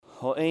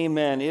Well,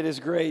 amen. It is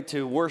great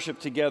to worship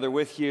together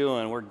with you,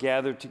 and we're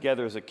gathered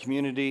together as a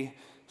community,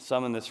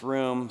 some in this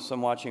room,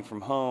 some watching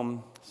from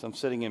home, some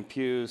sitting in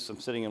pews, some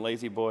sitting in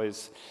lazy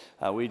boys.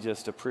 We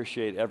just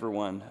appreciate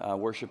everyone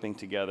worshiping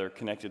together,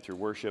 connected through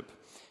worship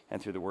and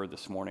through the word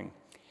this morning.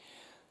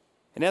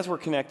 And as we're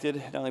connected,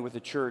 not only with the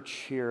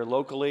church here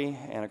locally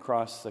and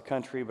across the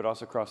country, but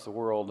also across the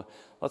world,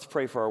 let's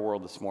pray for our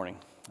world this morning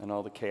and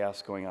all the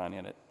chaos going on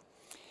in it.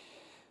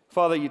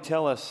 Father, you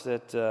tell us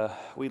that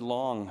we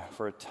long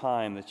for a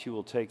time that you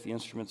will take the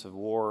instruments of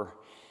war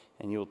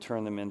and you will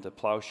turn them into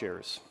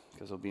plowshares,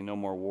 because there'll be no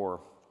more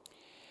war.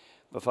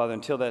 But Father,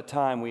 until that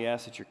time, we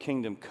ask that your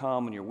kingdom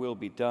come and your will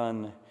be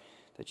done,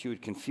 that you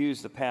would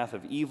confuse the path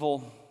of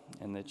evil,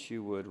 and that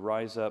you would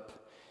rise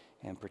up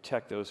and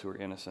protect those who are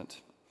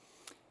innocent.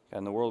 God,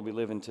 in the world we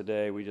live in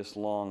today, we just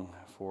long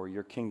for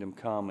your kingdom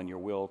come and your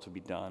will to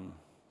be done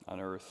on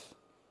earth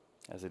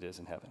as it is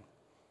in heaven.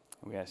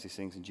 And we ask these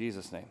things in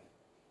Jesus' name.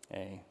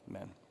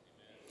 Amen.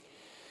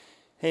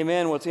 Hey,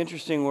 man, what's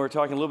interesting, we're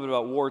talking a little bit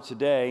about war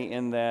today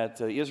in that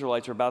the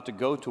Israelites are about to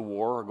go to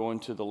war or go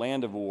into the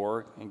land of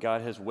war, and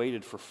God has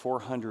waited for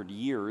 400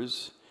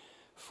 years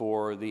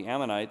for the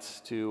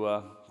Ammonites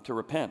to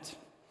repent,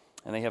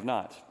 and they have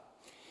not.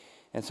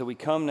 And so we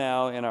come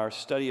now in our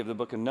study of the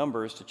book of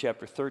Numbers to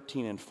chapter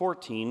 13 and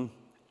 14,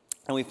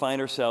 and we find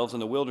ourselves in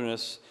the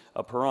wilderness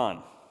of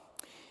Paran.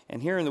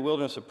 And here in the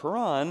wilderness of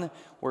Paran,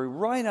 we're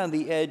right on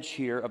the edge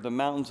here of the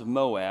mountains of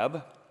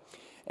Moab.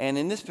 And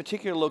in this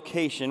particular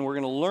location, we're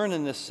going to learn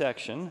in this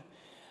section,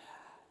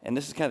 and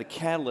this is kind of the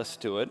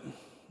catalyst to it,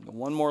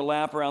 one more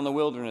lap around the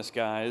wilderness,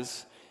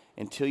 guys,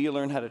 until you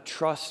learn how to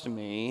trust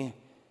me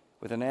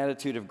with an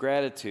attitude of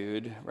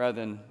gratitude rather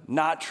than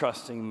not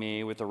trusting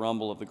me with the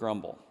rumble of the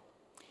grumble.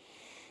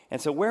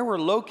 And so where we're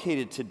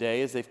located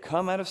today is they've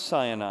come out of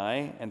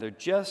Sinai, and they're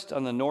just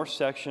on the north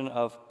section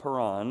of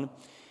Paran,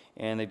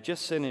 and they've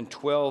just sent in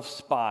 12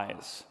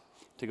 spies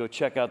to go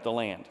check out the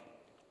land.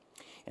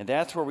 And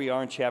that's where we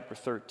are in chapter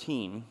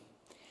 13.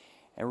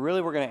 And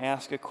really we're going to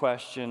ask a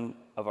question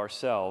of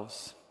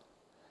ourselves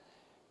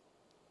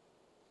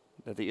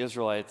that the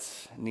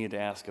Israelites need to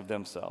ask of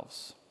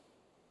themselves.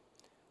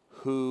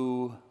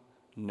 Who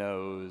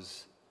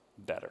knows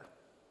better?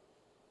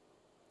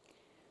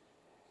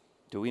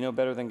 Do we know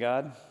better than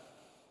God?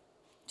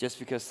 Just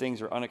because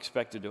things are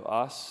unexpected to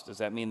us, does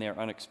that mean they're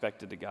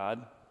unexpected to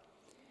God?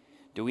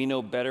 Do we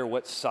know better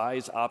what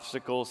size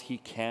obstacles he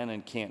can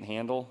and can't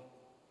handle?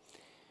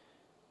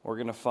 We're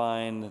going to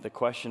find the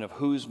question of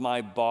who's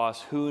my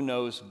boss, who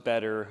knows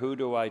better, who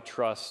do I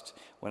trust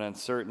when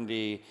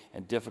uncertainty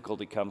and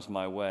difficulty comes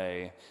my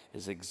way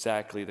is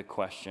exactly the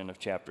question of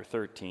chapter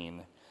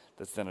 13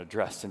 that's then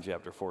addressed in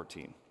chapter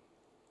 14.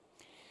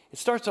 It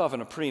starts off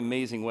in a pretty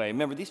amazing way.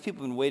 Remember, these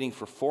people have been waiting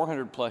for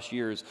 400 plus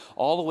years,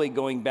 all the way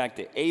going back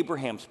to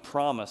Abraham's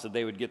promise that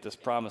they would get this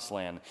promised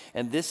land.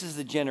 And this is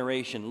the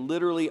generation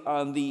literally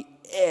on the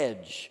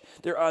edge.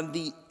 They're on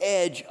the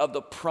edge of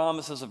the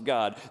promises of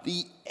God,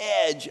 the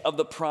edge of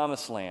the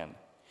promised land.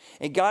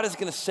 And God is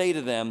going to say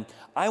to them,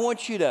 I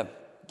want you to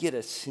get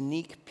a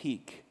sneak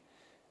peek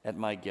at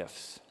my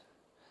gifts.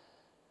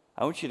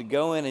 I want you to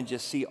go in and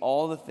just see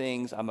all the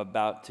things I'm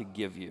about to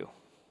give you.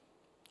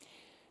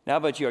 Now, how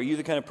about you? Are you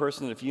the kind of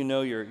person that if you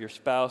know your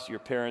spouse, your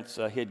parents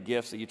hid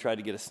gifts that you try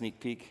to get a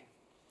sneak peek?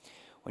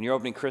 When you're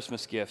opening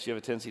Christmas gifts, you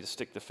have a tendency to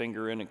stick the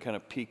finger in and kind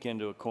of peek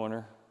into a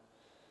corner?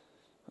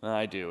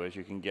 I do, as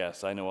you can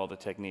guess. I know all the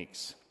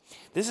techniques.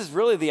 This is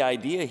really the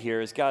idea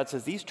here is God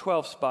says, these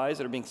 12 spies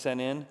that are being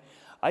sent in,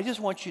 I just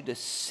want you to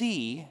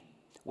see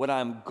what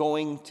I'm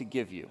going to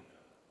give you.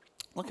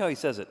 Look how he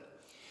says it.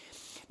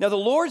 Now the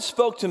Lord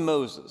spoke to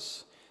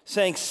Moses,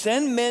 saying,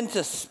 send men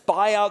to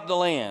spy out the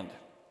land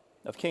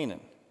of Canaan,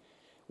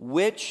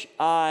 which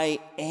I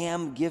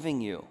am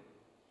giving you.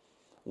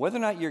 Whether or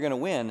not you're going to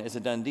win is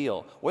a done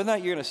deal. Whether or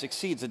not you're going to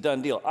succeed is a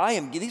done deal.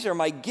 These are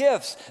my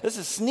gifts. This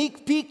is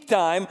sneak peek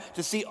time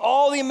to see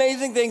all the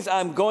amazing things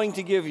I'm going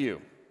to give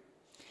you.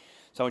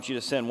 So I want you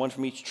to send one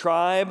from each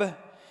tribe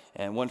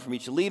and one from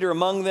each leader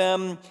among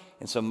them.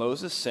 And so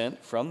Moses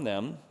sent from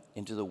them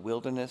into the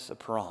wilderness of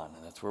Paran,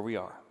 and that's where we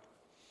are,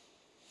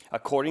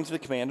 according to the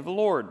command of the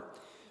Lord.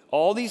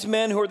 All these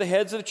men who are the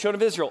heads of the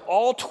children of Israel,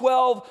 all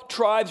 12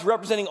 tribes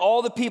representing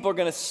all the people are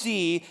going to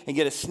see and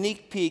get a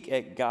sneak peek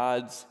at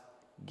God's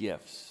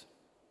gifts.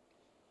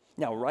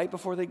 Now, right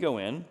before they go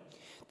in,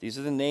 these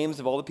are the names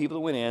of all the people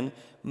that went in.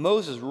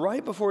 Moses,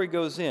 right before he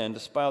goes in to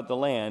spy out the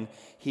land,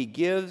 he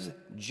gives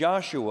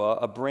Joshua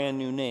a brand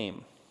new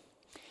name.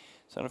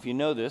 So I don't know if you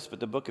know this,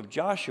 but the book of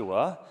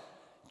Joshua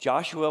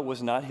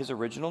was not his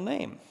original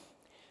name.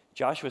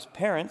 Joshua's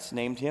parents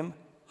named him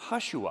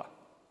Hoshua,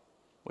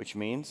 which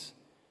means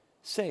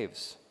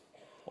saves,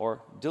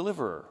 or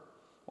deliverer,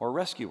 or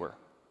rescuer.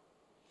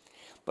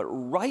 But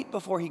right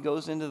before he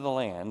goes into the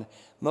land,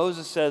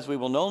 Moses says, we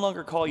will no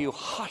longer call you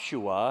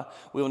Hoshua,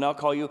 we will now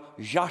call you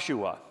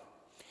Joshua.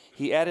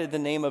 He added the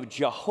name of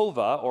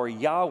Jehovah, or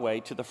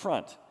Yahweh, to the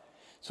front.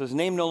 So his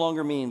name no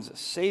longer means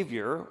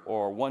Savior,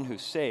 or one who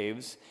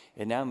saves,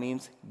 it now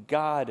means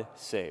God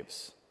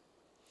saves.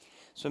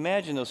 So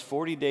imagine those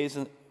 40 days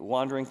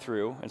wandering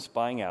through and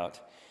spying out.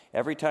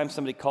 Every time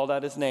somebody called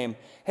out his name,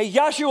 hey,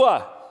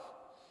 Joshua,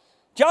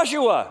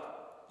 Joshua,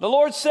 the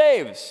Lord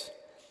saves.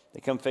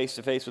 They come face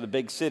to face with a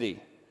big city.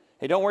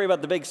 Hey, don't worry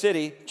about the big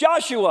city.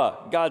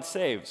 Joshua, God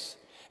saves.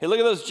 Hey, look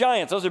at those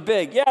giants. Those are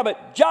big. Yeah,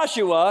 but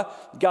Joshua,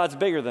 God's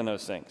bigger than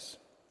those things.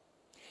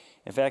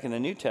 In fact, in the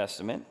New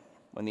Testament,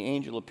 when the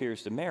angel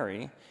appears to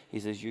Mary,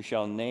 he says, you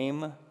shall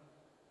name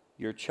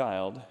your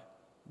child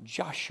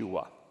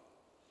Joshua,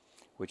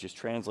 which is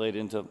translated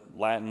into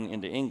Latin,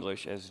 into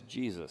English as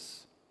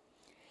Jesus.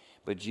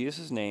 But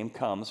Jesus' name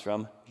comes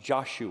from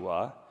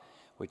Joshua,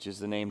 which is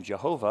the name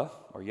Jehovah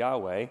or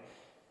Yahweh,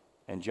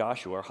 and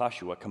Joshua or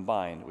Hashua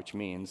combined, which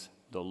means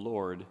the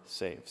Lord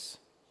saves.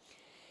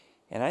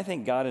 And I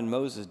think God and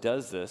Moses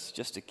does this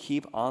just to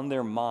keep on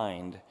their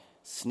mind,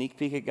 sneak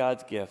peek at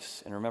God's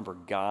gifts, and remember,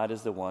 God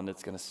is the one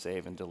that's going to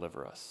save and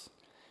deliver us.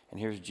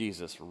 And here's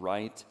Jesus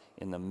right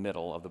in the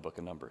middle of the book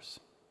of Numbers.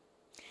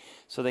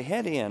 So they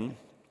head in.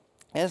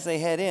 As they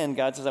head in,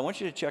 God says, I want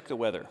you to check the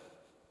weather.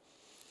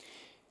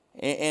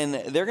 And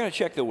they're going to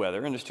check the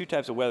weather, and there's two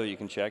types of weather you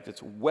can check.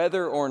 It's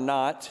whether or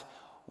not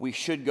we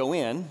should go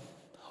in,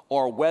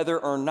 or whether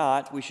or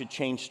not we should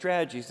change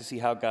strategies to see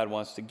how God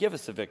wants to give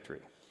us the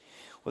victory.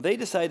 Well, they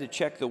decided to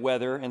check the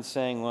weather and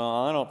saying,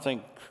 well, I don't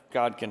think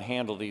God can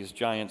handle these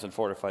giants and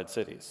fortified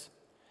cities.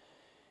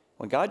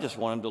 When God just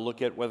wanted them to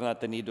look at whether or not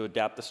they need to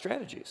adapt the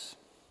strategies.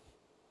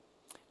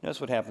 Notice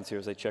what happens here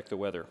as they check the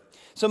weather.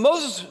 So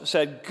Moses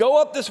said,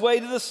 go up this way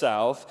to the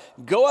south,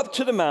 go up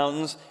to the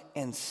mountains,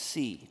 and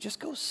see. Just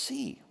go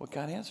see what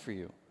God has for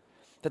you.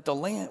 That the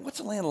land, what's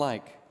the land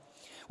like?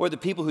 Or the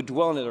people who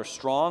dwell in it are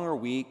strong or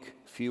weak,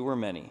 few or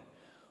many.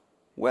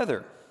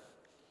 Whether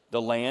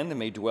the land they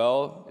may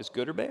dwell is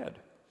good or bad.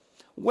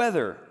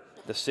 Whether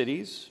the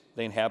cities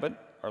they inhabit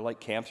are like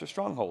camps or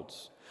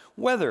strongholds.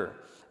 Whether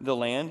the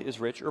land is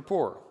rich or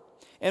poor.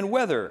 And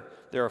whether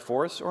there are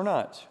forests or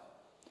not.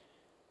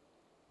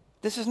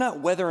 This is not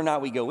whether or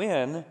not we go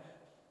in.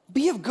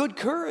 Be of good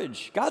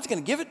courage. God's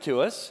going to give it to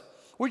us.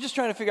 We're just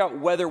trying to figure out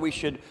whether we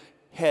should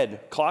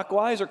head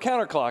clockwise or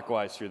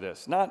counterclockwise through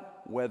this,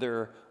 not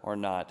whether or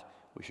not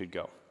we should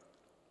go.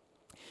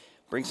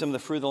 Bring some of the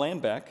fruit of the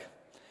land back.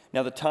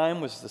 Now the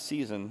time was the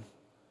season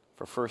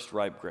for first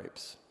ripe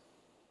grapes.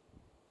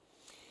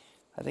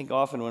 I think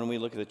often when we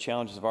look at the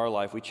challenges of our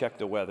life, we check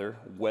the weather,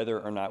 whether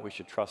or not we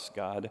should trust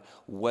God,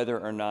 whether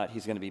or not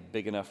he's going to be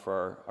big enough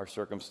for our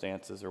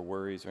circumstances or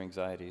worries or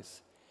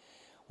anxieties.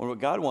 When what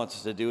God wants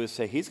us to do is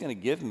say, he's going to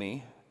give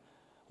me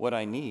what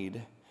I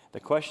need. The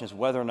question is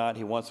whether or not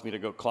he wants me to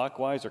go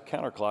clockwise or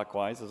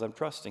counterclockwise as I'm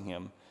trusting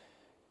him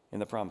in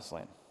the promised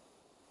land.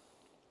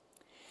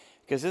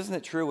 Because isn't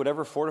it true,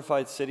 whatever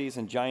fortified cities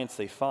and giants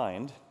they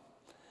find,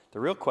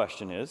 the real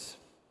question is,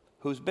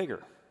 who's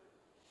bigger?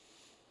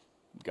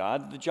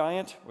 God the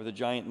giant or the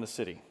giant in the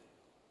city?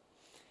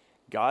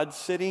 God's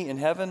city in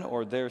heaven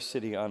or their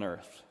city on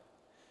earth?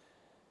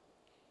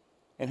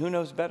 And who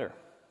knows better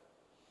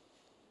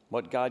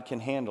what God can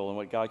handle and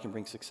what God can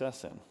bring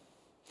success in?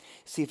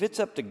 See, if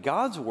it's up to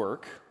God's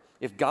work,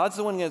 if God's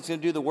the one that's going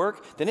to do the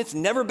work, then it's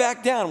never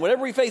back down.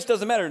 Whatever we face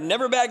doesn't matter.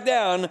 Never back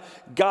down.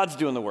 God's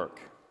doing the work.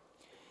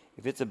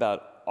 If it's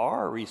about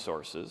our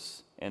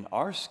resources and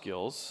our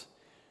skills,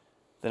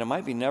 then it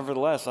might be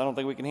nevertheless, I don't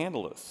think we can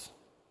handle this.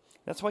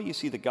 That's why you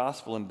see the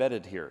gospel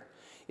embedded here.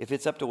 If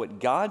it's up to what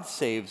God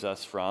saves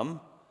us from,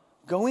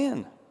 go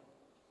in.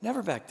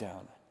 Never back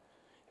down.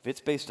 If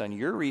it's based on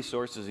your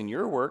resources and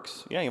your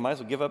works, yeah, you might as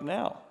well give up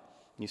now.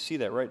 You see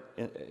that right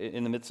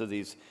in the midst of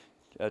these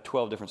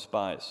 12 different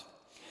spies.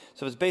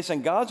 So if it's based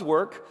on God's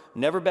work,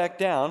 never back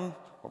down.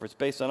 Or if it's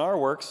based on our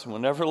works, well,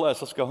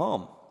 nevertheless, let's go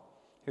home.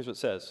 Here's what it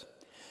says.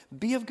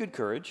 Be of good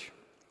courage.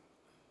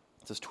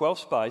 It says 12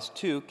 spies,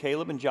 2,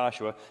 Caleb and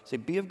Joshua, say,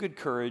 be of good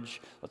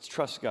courage. Let's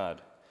trust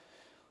God.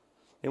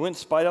 They went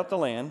and spied out the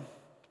land.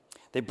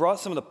 They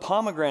brought some of the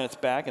pomegranates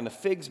back and the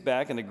figs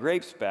back and the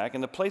grapes back,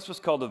 and the place was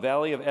called the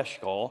Valley of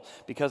Eshcol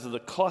because of the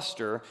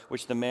cluster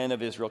which the men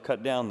of Israel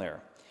cut down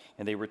there.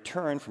 And they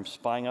returned from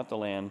spying out the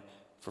land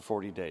for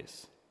 40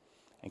 days.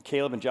 And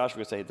Caleb and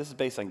Joshua say, this is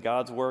based on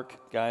God's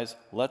work. Guys,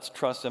 let's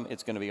trust him.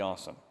 It's going to be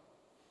awesome.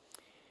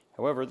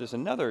 However, there's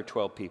another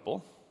 12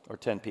 people, or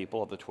 10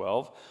 people of the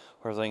 12,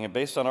 who are saying,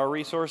 based on our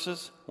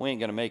resources, we ain't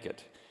going to make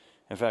it.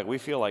 In fact, we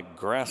feel like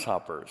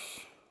grasshoppers.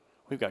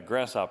 We've got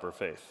grasshopper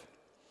faith.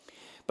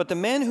 But the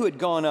men who had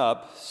gone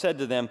up said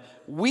to them,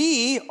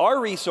 our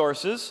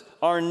resources,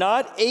 are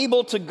not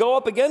able to go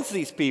up against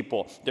these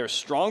people. They're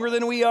stronger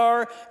than we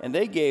are. And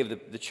they gave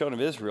the children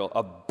of Israel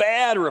a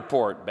bad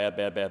report,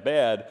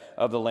 bad,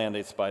 of the land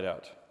they spied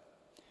out,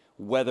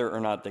 whether or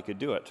not they could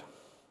do it.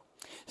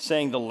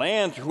 Saying, the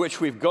land through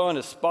which we've gone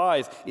as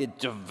spies, it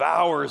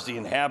devours the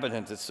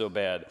inhabitants. It's so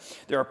bad.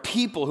 There are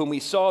people whom we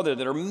saw there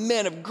that are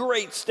men of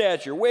great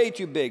stature, way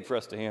too big for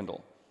us to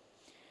handle.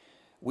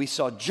 We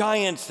saw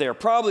giants there,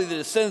 probably the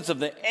descendants of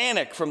the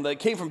Anak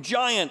came from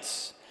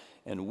giants.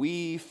 And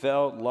we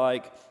felt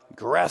like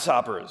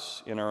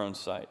grasshoppers in our own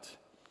sight.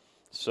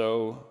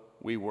 So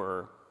we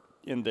were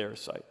in their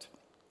sight.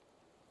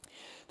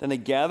 Then they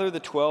gather the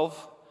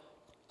 12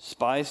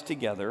 spies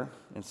together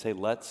and say,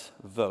 let's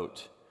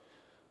vote.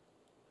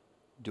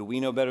 Do we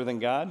know better than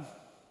God?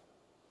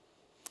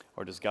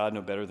 Or does God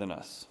know better than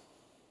us?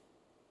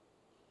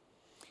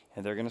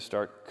 And they're going to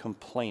start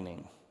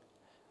complaining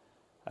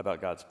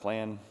about God's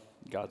plan,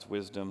 God's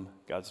wisdom,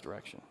 God's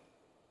direction.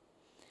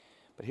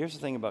 But here's the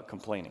thing about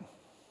complaining.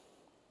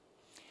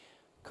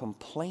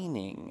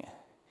 Complaining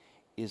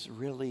is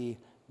really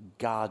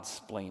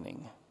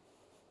God-splaining.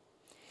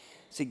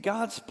 See,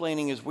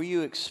 God-splaining is where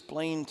you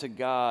explain to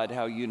God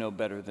how you know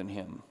better than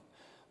him.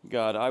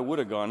 God, I would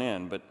have gone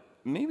in, but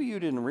maybe you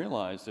didn't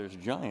realize there's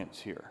giants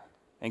here.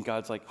 And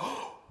God's like,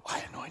 oh, I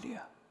had no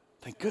idea.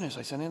 Thank goodness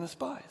I sent in the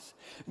spies.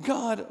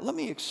 God, let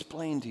me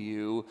explain to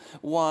you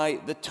why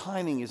the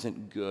timing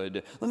isn't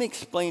good. Let me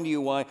explain to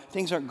you why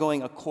things aren't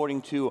going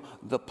according to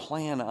the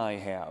plan I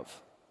have.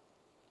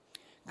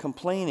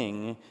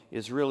 Complaining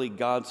is really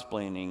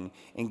Godsplaining,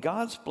 and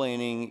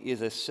Godsplaining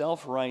is a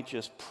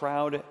self-righteous,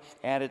 proud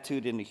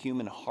attitude in the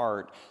human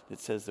heart that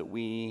says that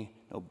we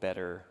know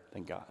better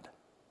than God.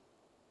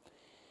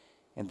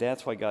 And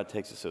that's why God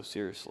takes it so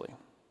seriously.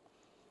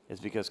 Is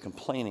because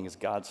complaining is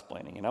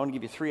Godsplaining. And I want to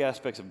give you 3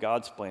 aspects of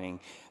Godsplaining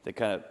that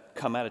kind of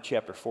come out of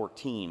chapter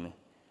 14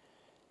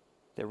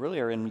 that really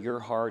are in your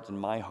heart and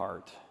my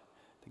heart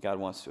that God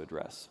wants to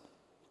address.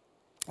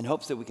 In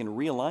hopes that we can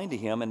realign to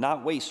him and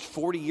not waste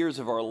 40 years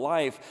of our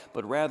life,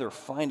 but rather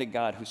find a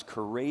God who's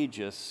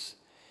courageous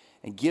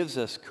and gives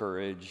us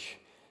courage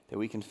that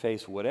we can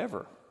face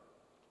whatever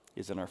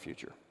is in our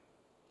future.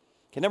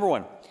 Okay, number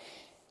 1.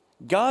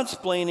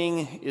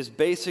 Godsplaining is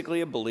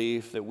basically a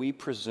belief that we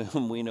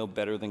presume we know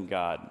better than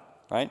God,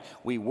 right?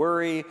 We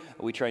worry,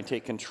 we try and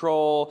take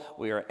control,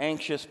 we are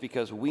anxious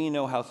because we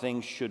know how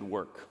things should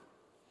work.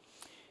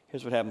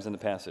 Here's what happens in the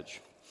passage.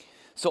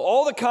 So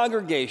all the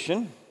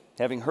congregation,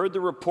 having heard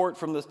the report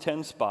from the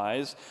 10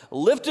 spies,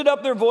 lifted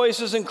up their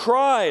voices and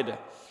cried,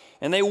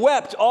 and they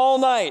wept all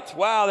night.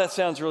 Wow, that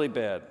sounds really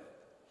bad.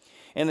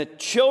 And the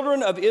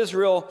children of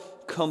Israel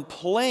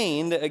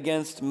complained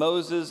against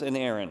Moses and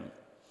Aaron.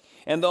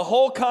 And the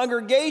whole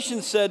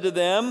congregation said to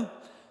them,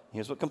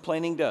 here's what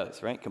complaining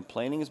does, right?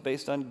 Complaining is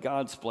based on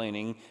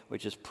Godsplaining,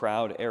 which is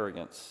proud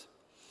arrogance.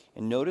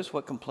 And notice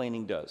what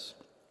complaining does.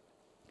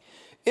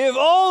 If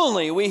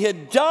only we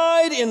had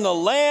died in the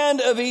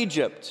land of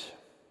Egypt.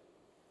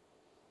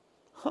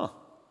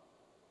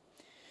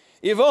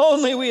 If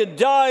only we had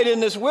died in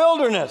this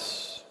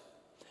wilderness.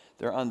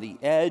 They're on the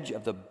edge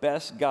of the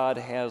best God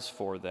has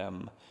for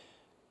them,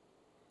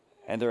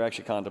 and they're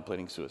actually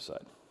contemplating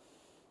suicide.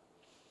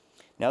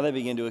 Now they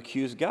begin to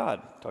accuse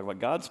God. Talking about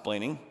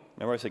Godsplaining.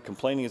 Remember I said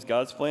complaining is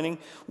Godsplaining?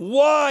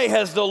 Why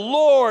has the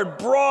Lord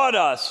brought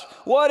us?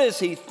 What is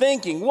he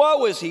thinking? What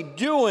was he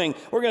doing?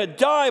 We're going to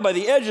die by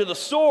the edge of the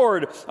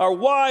sword. Our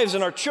wives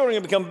and our children are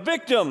going to become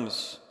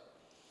victims.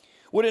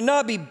 Would it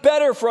not be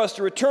better for us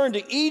to return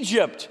to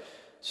Egypt?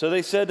 So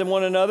they said to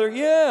one another,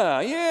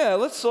 yeah,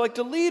 let's select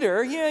a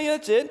leader. Yeah,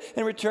 that's it.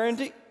 And return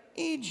to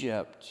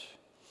Egypt.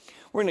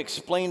 We're going to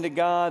explain to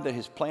God that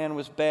his plan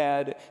was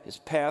bad, his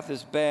path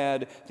is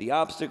bad, the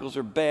obstacles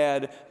are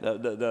bad,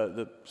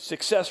 the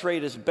success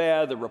rate is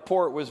bad, the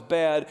report was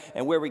bad,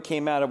 and where we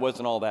came out of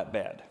wasn't all that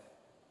bad.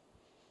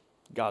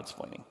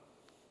 Godsplaining.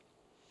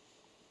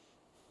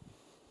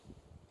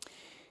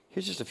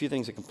 Here's just a few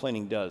things that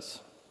complaining does.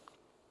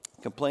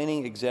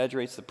 Complaining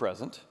exaggerates the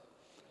present.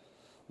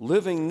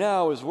 Living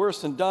now is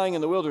worse than dying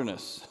in the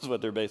wilderness, is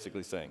what they're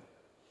basically saying.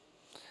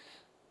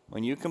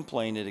 When you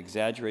complain, it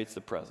exaggerates the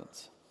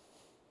present.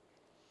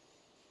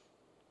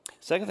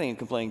 Second thing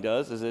complaining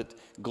does is it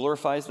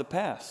glorifies the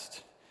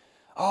past.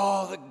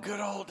 Oh, the good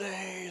old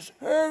days.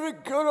 The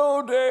good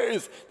old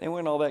days. They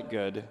weren't all that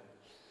good.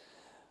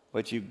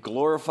 But you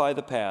glorify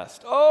the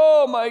past.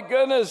 Oh, my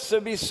goodness,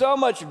 it'd be so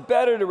much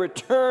better to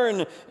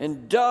return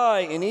and die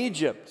in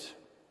Egypt.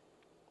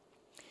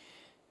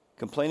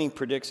 Complaining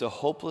predicts a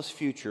hopeless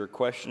future,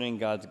 questioning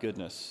God's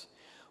goodness.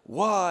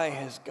 Why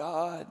has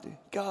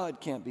God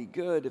can't be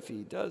good if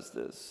he does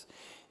this.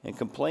 And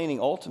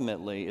complaining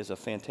ultimately is a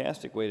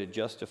fantastic way to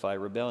justify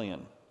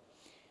rebellion.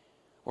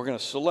 We're going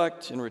to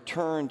select and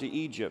return to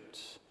Egypt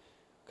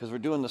because we're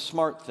doing the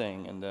smart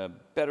thing and the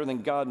better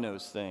than God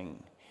knows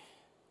thing,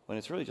 when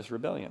it's really just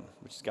rebellion,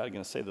 which is God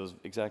going to say those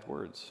exact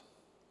words.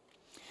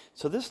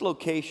 So this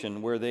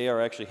location where they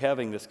are actually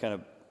having this kind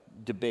of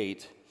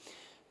debate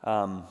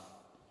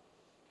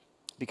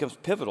becomes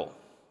pivotal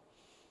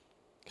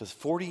because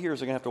 40 years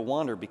they're going to have to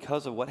wander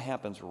because of what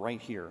happens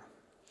right here.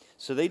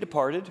 So they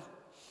departed.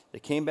 They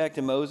came back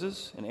to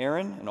Moses and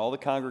Aaron and all the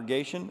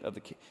congregation of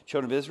the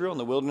children of Israel in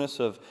the wilderness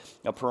of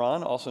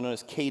Paran, also known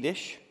as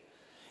Kadesh.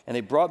 And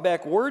they brought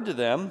back word to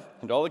them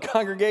and to all the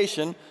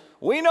congregation,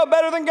 we know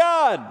better than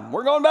God.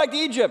 We're going back to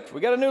Egypt.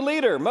 We got a new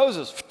leader,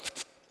 Moses.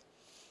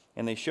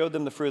 And they showed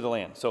them the fruit of the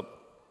land. So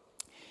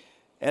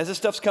as this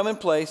stuff's come in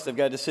place, they've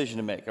got a decision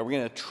to make. Are we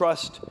going to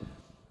trust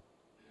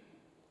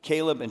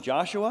Caleb and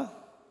Joshua?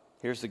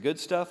 Here's the good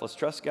stuff. Let's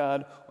trust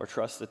God, or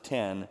trust the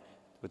 10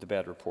 with the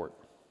bad report.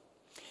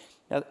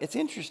 Now, it's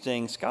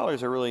interesting.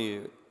 Scholars are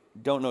really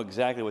don't know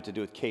exactly what to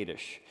do with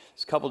Kadesh.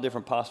 There's a couple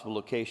different possible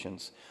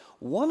locations.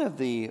 One of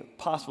the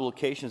possible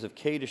locations of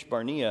Kadesh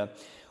Barnea,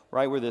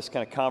 right where this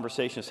kind of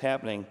conversation is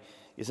happening,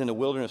 is in the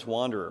Wilderness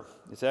Wanderer.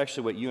 It's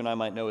actually what you and I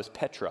might know as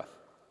Petra.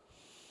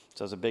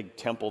 So there's a big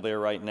temple there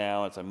right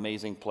now. It's an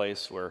amazing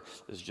place where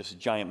there's just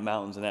giant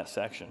mountains in that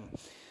section.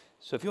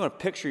 So if you want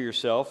to picture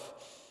yourself,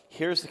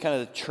 here's the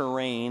kind of the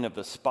terrain of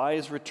the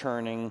spies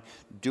returning.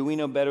 Do we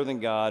know better than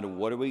God?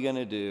 What are we going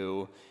to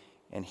do?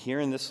 And here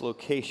in this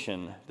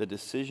location, the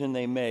decision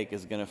they make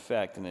is going to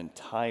affect an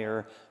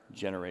entire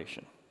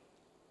generation.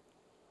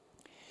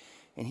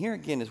 And here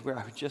again is where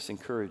I would just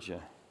encourage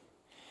you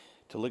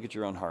to look at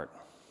your own heart.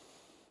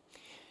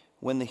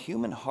 When the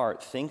human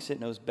heart thinks it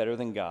knows better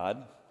than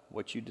God,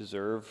 what you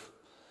deserve,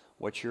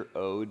 what you're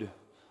owed,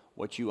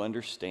 what you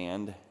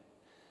understand,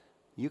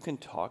 you can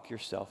talk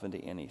yourself into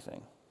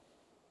anything.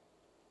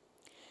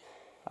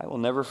 I will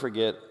never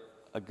forget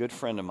a good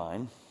friend of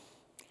mine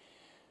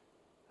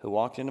who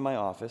walked into my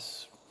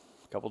office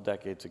a couple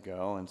decades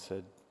ago and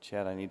said,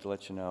 "Chad, I need to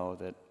let you know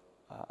that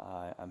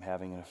I'm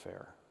having an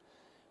affair.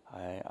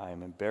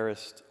 I'm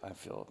embarrassed, I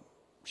feel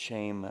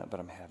shame, but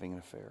I'm having an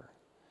affair."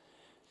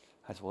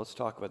 I said, "Well, let's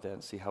talk about that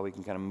and see how we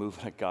can kind of move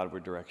in a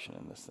Godward direction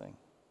in this thing."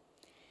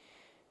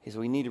 He said,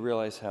 "We need to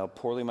realize how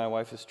poorly my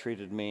wife has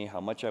treated me,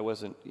 how much I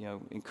wasn't,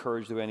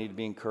 encouraged the way I need to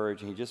be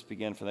encouraged." And he just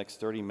began for the next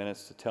 30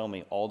 minutes to tell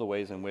me all the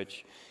ways in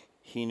which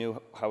he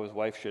knew how his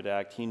wife should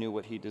act. He knew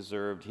what he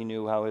deserved. He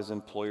knew how his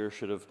employer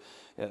should have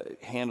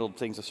handled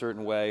things a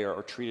certain way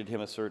or treated him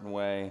a certain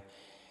way.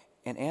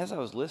 And as I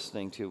was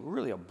listening to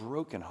really a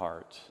broken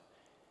heart,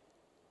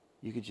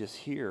 you could just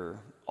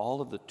hear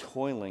all of the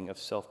toiling of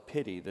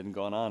self-pity that had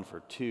gone on for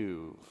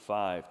 2,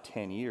 5,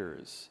 10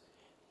 years.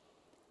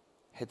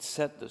 Had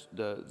set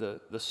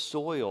the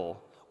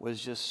soil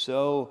was just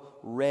so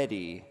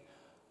ready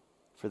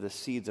for the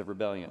seeds of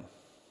rebellion.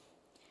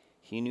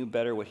 He knew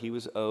better what he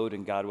was owed,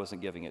 and God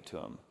wasn't giving it to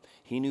him.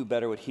 He knew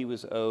better what he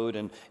was owed,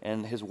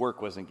 and his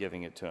work wasn't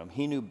giving it to him.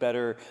 He knew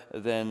better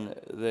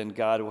than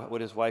God what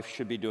his wife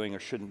should be doing or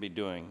shouldn't be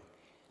doing.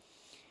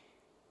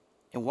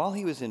 And while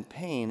he was in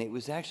pain, it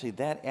was actually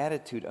that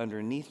attitude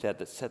underneath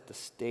that set the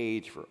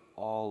stage for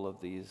all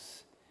of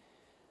these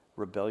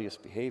rebellious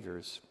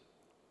behaviors.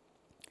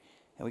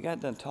 And we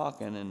got done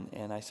talking,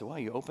 and I said, "Well,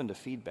 you open to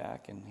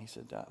feedback?" And he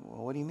said,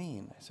 "Well, what do you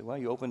mean?" I said, "Well,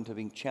 you open to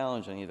being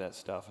challenged on any of that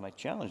stuff?" And I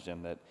challenged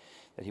him that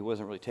he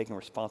wasn't really taking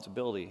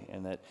responsibility,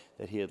 and that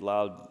he had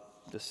allowed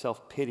the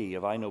self-pity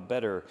of "I know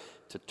better"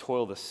 to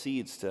toil the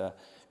seeds to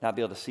not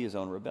be able to see his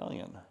own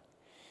rebellion.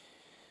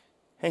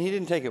 And he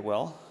didn't take it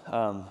well,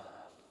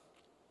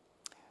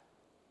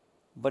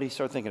 but he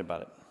started thinking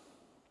about it.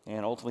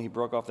 And ultimately, he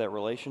broke off that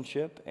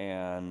relationship,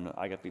 and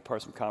I got to be part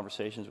of some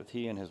conversations with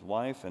he and his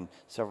wife and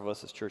several of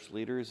us as church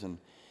leaders. And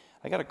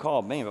I got a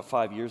call maybe about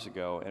 5 years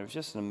ago, and it was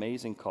just an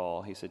amazing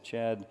call. He said,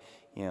 "Chad,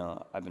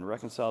 I've been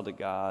reconciled to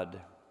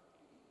God.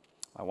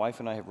 My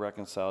wife and I have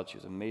reconciled. She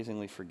was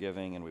amazingly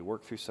forgiving, and we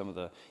worked through some of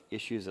the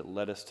issues that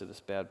led us to this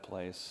bad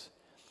place."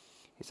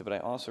 He said, "But I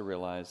also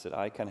realized that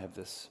I kind of have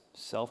this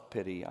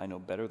self-pity, I know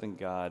better than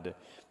God,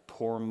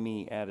 poor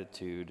me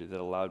attitude that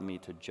allowed me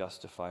to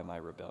justify my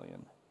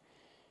rebellion.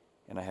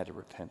 And I had to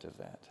repent of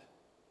that."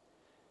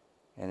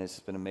 And it's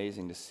been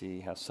amazing to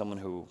see how someone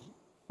who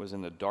was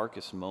in the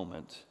darkest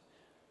moment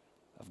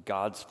of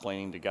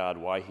God-splaining to God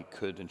why he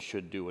could and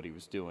should do what he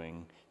was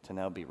doing, to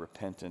now be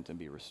repentant and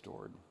be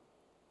restored.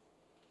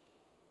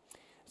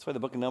 That's why the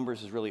book of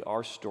Numbers is really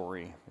our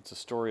story. It's a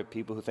story of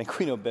people who think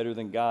we know better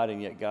than God, and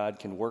yet God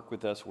can work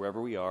with us wherever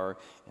we are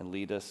and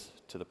lead us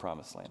to the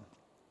promised land.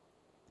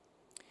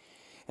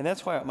 And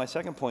that's why my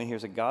second point here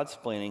is that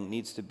God's-splaining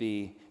needs to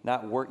be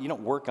not work. You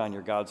don't work on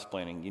your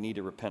God's-splaining. You need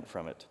to repent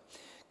from it.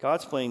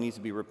 God's-splaining needs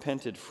to be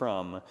repented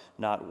from,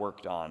 not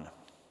worked on. You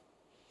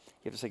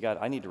have to say, "God,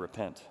 I need to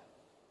repent.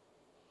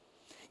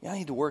 I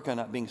need to work on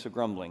not being so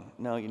grumbling."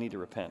 No, you need to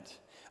repent.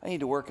 "I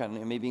need to work on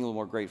maybe being a little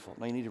more grateful."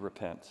 No, you need to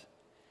repent.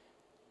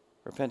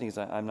 Repenting is,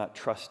 "I'm not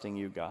trusting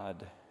you,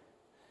 God.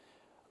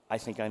 I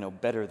think I know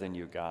better than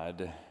you,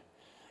 God.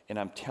 And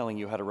I'm telling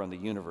you how to run the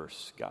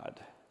universe,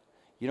 God."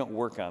 You don't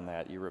work on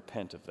that, you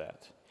repent of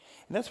that.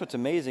 And that's what's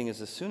amazing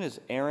is as soon as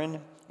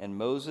Aaron and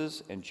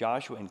Moses and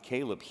Joshua and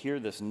Caleb hear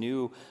this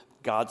new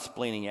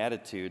God-splaining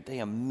attitude, they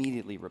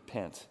immediately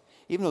repent.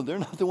 Even though they're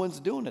not the ones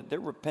doing it,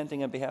 they're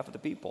repenting on behalf of the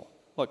people.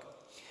 Look,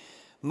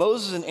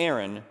 Moses and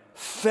Aaron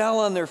fell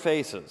on their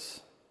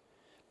faces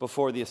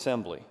before the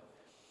assembly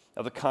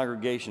of the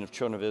congregation of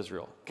children of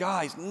Israel.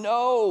 "Guys,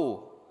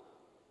 no!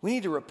 We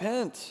need to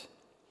repent."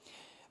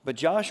 But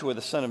Joshua,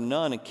 the son of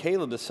Nun, and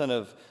Caleb, the son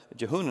of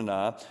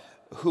Jehunanah,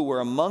 who were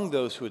among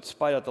those who had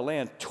spied out the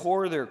land,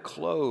 tore their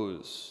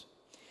clothes.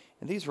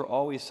 And these were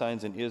always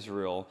signs in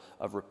Israel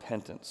of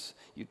repentance.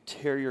 You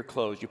tear your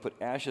clothes, you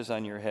put ashes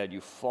on your head,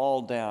 you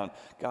fall down.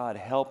 "God,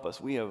 help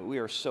us. We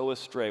are so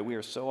astray. We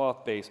are so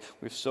off base.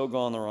 We've so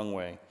gone the wrong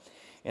way."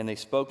 And they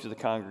spoke to the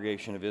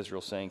congregation of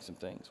Israel, saying some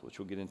things, which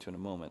we'll get into in a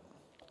moment.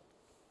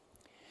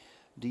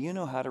 Do you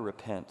know how to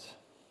repent?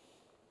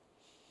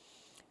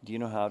 Do you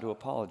know how to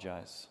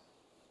apologize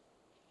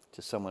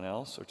to someone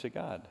else or to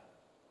God?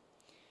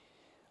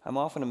 I'm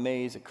often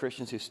amazed at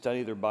Christians who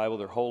study their Bible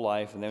their whole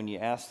life, and then when you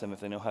ask them if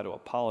they know how to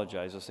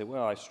apologize, they'll say,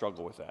 well, I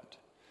struggle with that.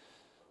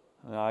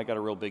 I got a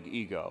real big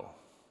ego,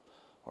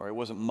 or it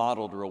wasn't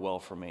modeled real well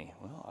for me.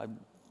 Well,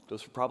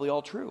 those are probably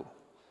all true.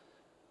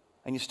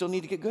 And you still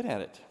need to get good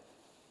at it.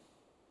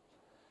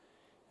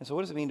 And so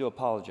what does it mean to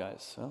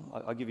apologize?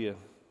 Well, I'll give you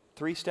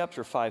 3 steps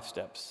or 5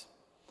 steps.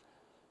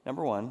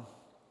 Number 1,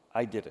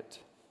 I did it.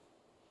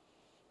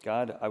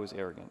 God, I was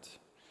arrogant.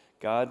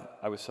 God,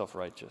 I was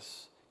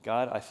self-righteous.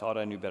 God, I thought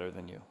I knew better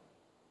than you.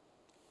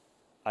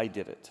 I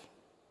did it.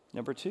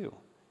 Number 2,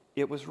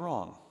 it was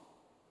wrong.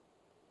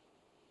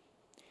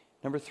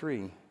 Number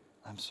 3,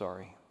 I'm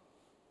sorry.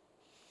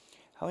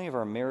 How many of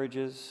our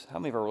marriages, how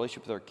many of our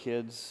relationship with our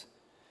kids,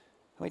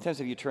 how many times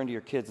have you turned to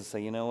your kids and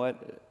say, you know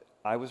what,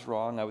 I was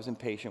wrong, I was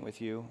impatient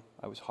with you,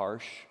 I was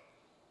harsh,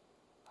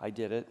 I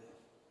did it,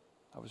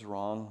 I was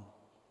wrong,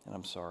 and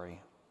I'm sorry.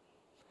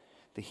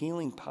 The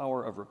healing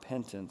power of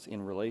repentance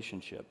in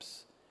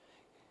relationships,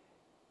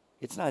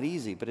 it's not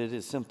easy, but it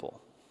is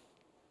simple.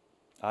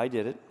 I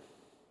did it.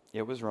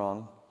 It was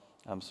wrong.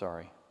 I'm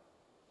sorry.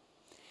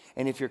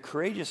 And if you're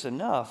courageous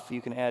enough,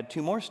 you can add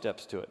 2 more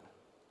steps to it.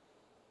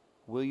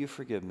 Will you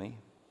forgive me?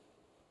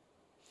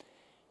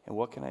 And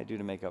what can I do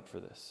to make up for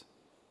this?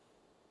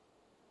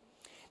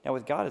 Now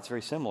with God, it's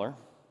very similar.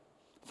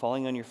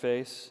 Falling on your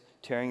face,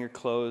 tearing your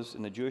clothes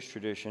in the Jewish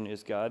tradition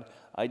is God,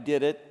 I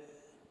did it.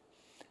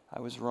 I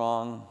was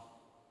wrong.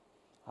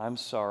 I'm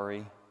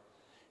sorry.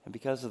 And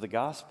because of the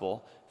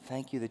gospel,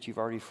 thank you that you've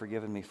already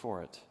forgiven me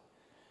for it.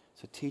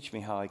 So teach me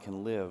how I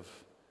can live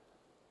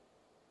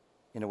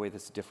in a way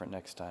that's different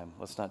next time.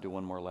 Let's not do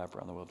one more lap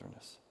around the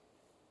wilderness.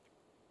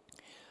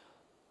 I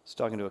was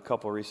talking to a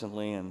couple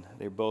recently, and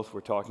they both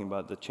were talking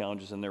about the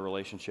challenges in their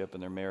relationship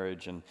and their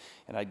marriage, and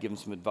I'd given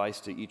some advice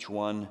to each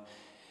one.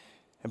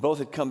 And both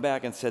had come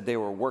back and said they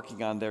were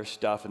working on their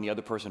stuff, and the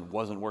other person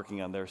wasn't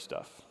working on their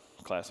stuff.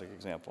 Classic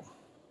example.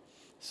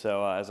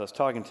 So as I was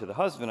talking to the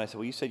husband, I said,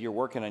 well, you said you're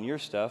working on your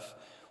stuff.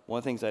 One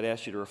of the things I'd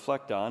ask you to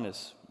reflect on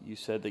is you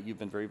said that you've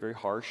been very, very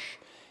harsh.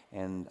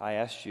 And I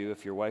asked you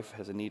if your wife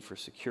has a need for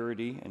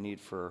security, a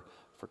need for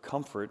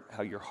comfort,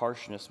 how your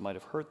harshness might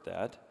have hurt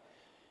that.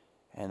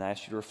 And I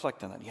asked you to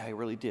reflect on that. Yeah, I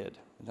really did.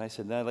 And I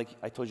said,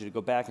 I told you to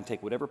go back and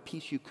take whatever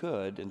piece you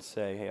could and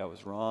say, hey, I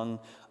was wrong.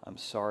 I'm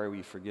sorry. Will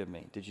you forgive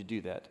me? Did you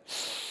do that?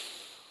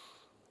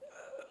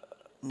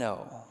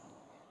 No.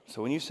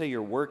 So when you say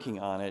you're working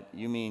on it,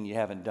 you mean you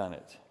haven't done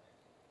it.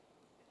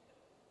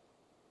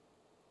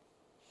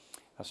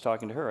 I was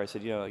talking to her. I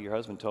said, your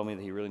husband told me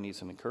that he really needs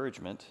some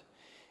encouragement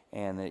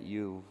and that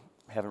you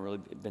haven't really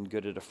been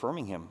good at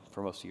affirming him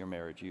for most of your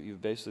marriage.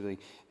 You've basically,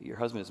 your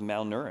husband is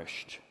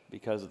malnourished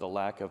because of the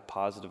lack of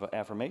positive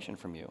affirmation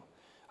from you.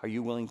 Are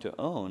you willing to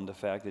own the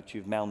fact that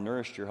you've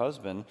malnourished your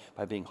husband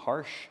by being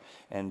harsh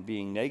and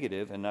being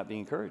negative and not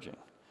being encouraging?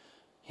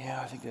 Yeah,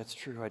 I think that's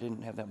true. I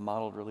didn't have that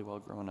modeled really well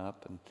growing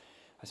up. And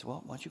I said,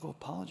 well, why don't you go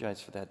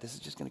apologize for that? This is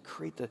just going to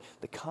create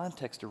the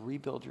context to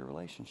rebuild your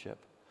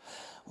relationship.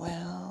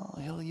 Well,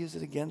 he'll use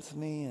it against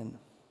me, and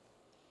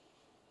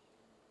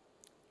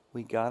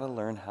we got to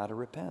learn how to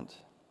repent.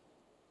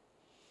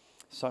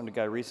 I was talking to a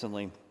guy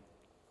recently.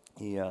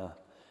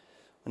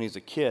 When he was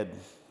a kid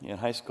in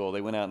high school,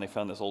 they went out and they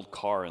found this old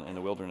car in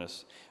the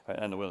wilderness,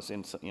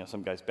 in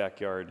some guy's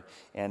backyard,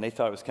 and they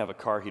thought it was kind of a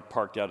car he'd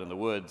parked out in the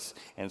woods,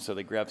 and so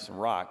they grabbed some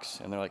rocks,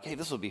 and they're like, hey,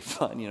 this will be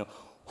fun,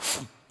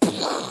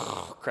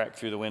 crack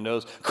through the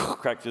windows,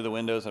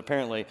 and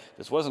apparently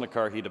this wasn't a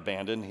car he'd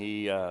abandoned.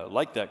 He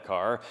liked that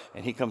car,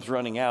 and he comes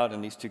running out,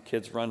 and these 2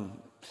 kids run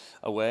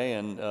away,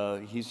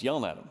 and he's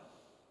yelling at them.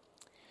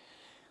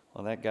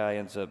 Well, that guy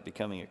ends up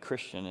becoming a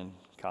Christian in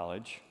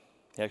college.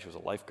 He actually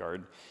was a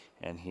lifeguard,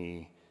 and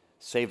he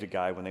saved a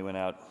guy when they went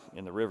out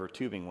in the river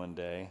tubing one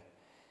day,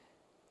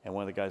 and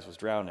one of the guys was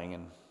drowning,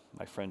 and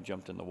my friend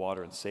jumped in the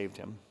water and saved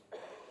him,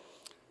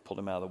 pulled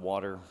him out of the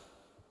water,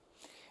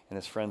 and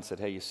his friend said,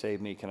 hey, you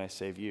saved me, can I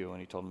save you? And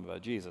he told him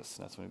about Jesus,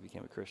 and that's when he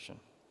became a Christian.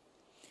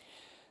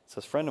 So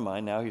this friend of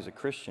mine, now he's a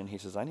Christian, he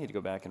says, I need to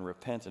go back and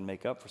repent and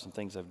make up for some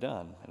things I've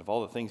done. And of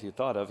all the things he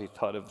thought of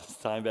this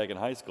time back in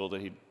high school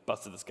that he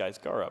busted this guy's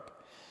car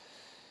up.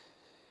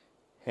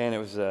 And it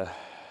was,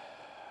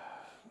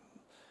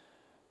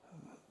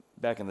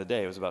 back in the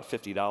day, it was about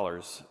 $50. It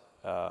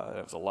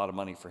was a lot of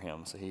money for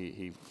him. So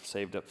he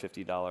saved up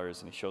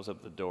 $50, and he shows up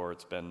at the door.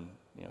 It's been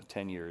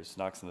 10 years,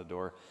 knocks on the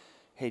door.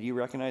 Hey, do you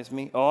recognize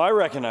me? Oh, I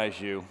recognize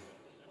you.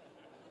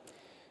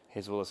 He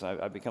says, well, listen,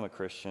 I've become a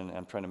Christian.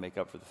 I'm trying to make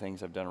up for the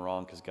things I've done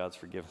wrong because God's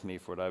forgiven me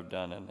for what I've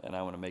done, and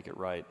I want to make it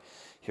right.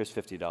 Here's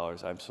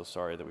 $50. I'm so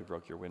sorry that we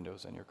broke your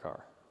windows in your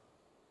car.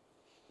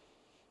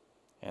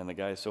 And the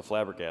guy is so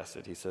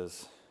flabbergasted. He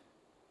says,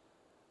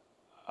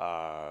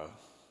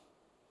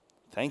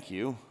 thank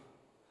you.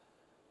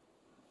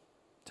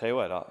 Tell you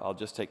what, I'll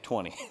just take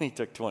 20. He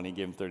took 20,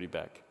 gave him 30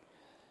 back.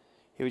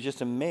 He was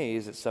just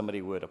amazed that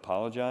somebody would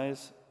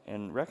apologize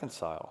and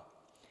reconcile.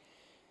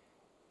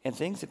 And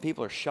things that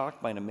people are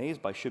shocked by and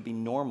amazed by should be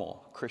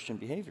normal Christian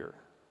behavior.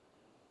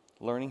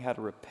 Learning how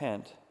to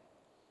repent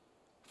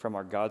from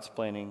our God's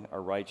planning,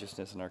 our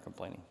righteousness, and our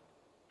complaining.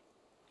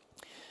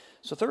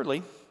 So third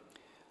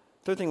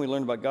thing we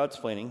learned about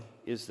God-splaining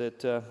is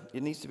that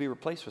it needs to be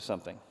replaced with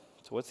something.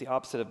 So what's the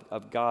opposite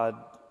of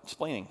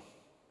God-splaining?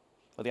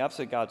 Well, the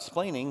opposite of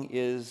God-splaining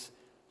is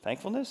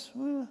thankfulness.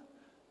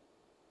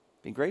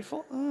 Being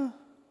grateful.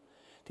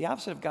 The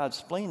opposite of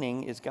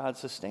God-splaining is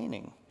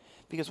God-sustaining.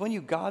 Because when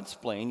you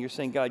God-splain, you're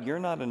saying, God, you're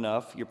not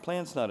enough, your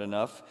plan's not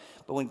enough.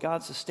 But when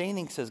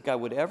God-sustaining says,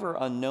 God, whatever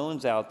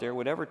unknowns out there,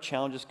 whatever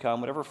challenges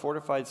come, whatever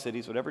fortified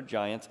cities, whatever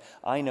giants,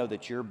 I know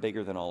that you're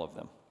bigger than all of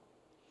them.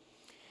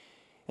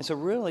 And so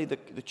really, the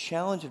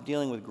challenge of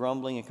dealing with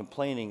grumbling and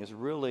complaining is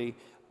really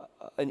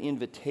an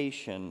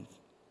invitation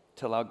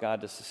to allow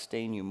God to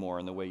sustain you more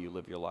in the way you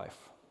live your life.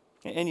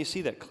 And you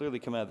see that clearly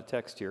come out of the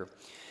text here.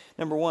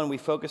 Number one, we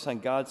focus on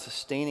God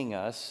sustaining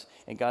us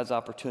and God's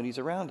opportunities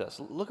around us.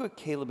 Look what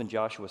Caleb and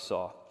Joshua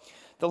saw.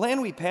 The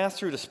land we passed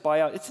through to spy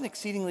out, it's an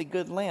exceedingly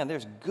good land.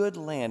 There's good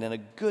land and a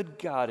good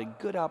God and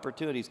good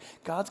opportunities.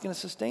 God's going to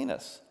sustain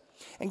us.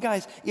 And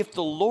guys, if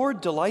the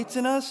Lord delights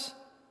in us,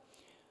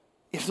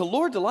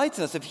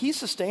 if He's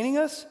sustaining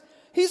us,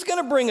 He's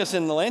going to bring us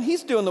in the land.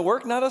 He's doing the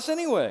work, not us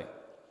anyway.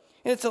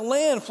 And it's a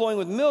land flowing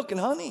with milk and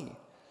honey.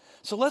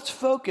 So let's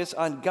focus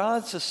on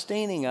God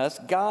sustaining us,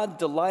 God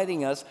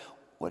delighting us,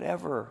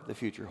 whatever the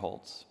future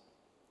holds.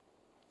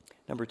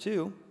 Number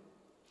two,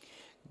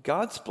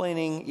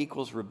 God-splaining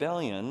equals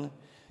rebellion.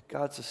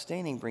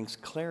 God-sustaining brings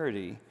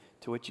clarity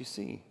to what you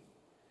see.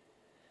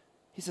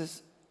 He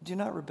says, do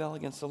not rebel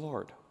against the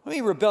Lord. What do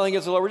you mean rebelling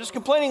against the Lord? We're just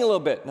complaining a little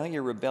bit. No,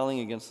 you're rebelling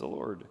against the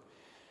Lord.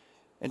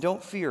 And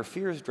don't fear.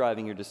 Fear is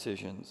driving your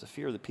decisions. The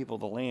fear of the people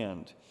of the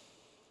land.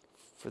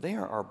 For they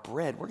are our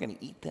bread. We're going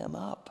to eat them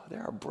up.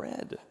 They're our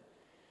bread.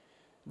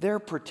 Their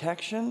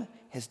protection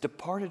has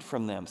departed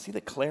from them. See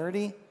the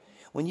clarity?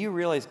 When you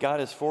realize God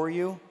is for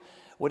you,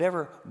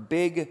 whatever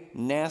big,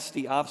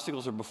 nasty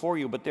obstacles are before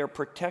you, but their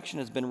protection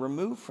has been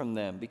removed from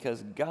them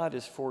because God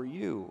is for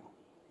you,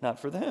 not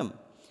for them.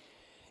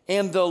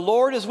 And the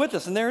Lord is with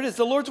us. And there it is.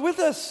 The Lord's with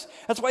us.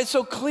 That's why it's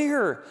so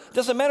clear. It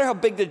doesn't matter how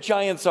big the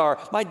giants are.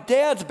 My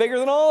dad's bigger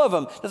than all of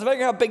them. It doesn't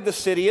matter how big the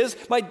city is.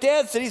 My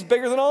dad's city is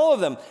bigger than all of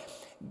them.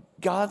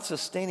 God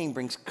sustaining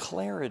brings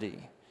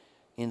clarity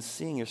in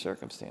seeing your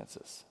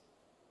circumstances.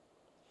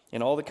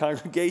 And all the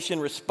congregation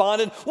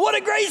responded, what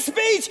a great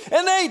speech!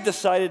 And they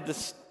decided to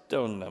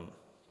stone them.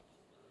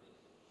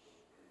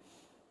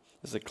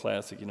 This is a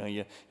classic,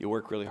 you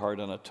work really hard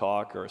on a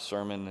talk or a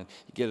sermon and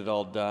you get it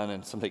all done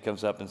and somebody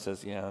comes up and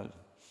says, I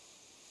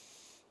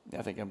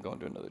think I'm going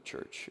to another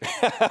church.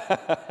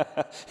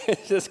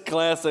 It's just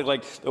classic,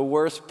 like the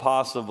worst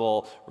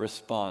possible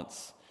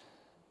response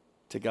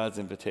to God's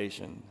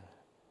invitation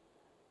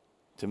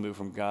to move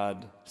from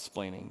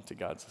God-splaining to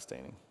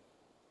God-sustaining.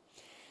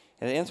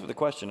 And it ends with a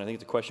question. I think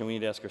it's a question we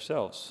need to ask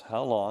ourselves.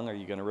 How long are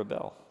you going to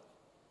rebel?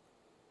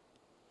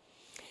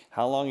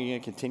 How long are you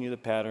going to continue the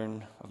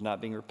pattern of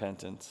not being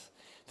repentant,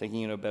 thinking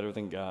you know better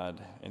than God,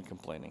 and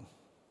complaining?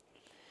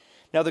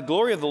 Now the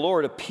glory of the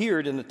Lord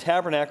appeared in the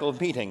tabernacle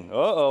of meeting.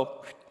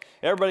 Uh-oh.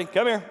 Everybody,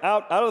 come here,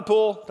 out of the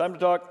pool, time to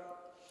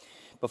talk.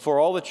 Before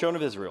all the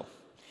children of Israel.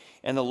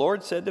 And the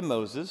Lord said to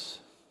Moses,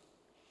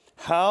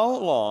 how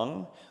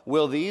long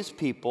will these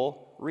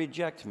people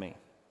reject me?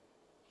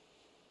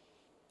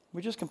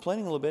 We're just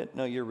complaining a little bit.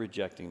 No, you're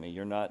rejecting me.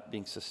 You're not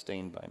being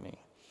sustained by me.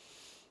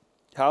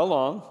 How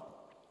long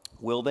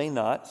will they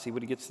not, see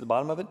what he gets to the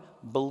bottom of it?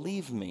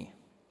 Believe me.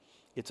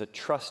 It's a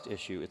trust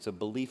issue. It's a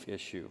belief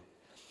issue.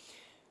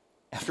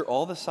 After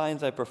all the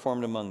signs I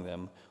performed among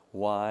them,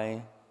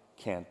 why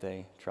can't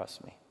they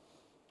trust me?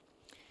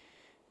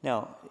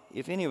 Now,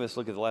 if any of us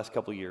look at the last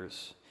couple of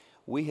years,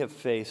 we have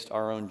faced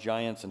our own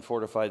giants and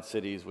fortified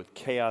cities with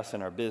chaos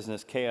in our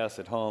business, chaos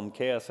at home,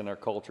 chaos in our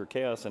culture,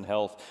 chaos in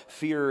health,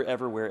 fear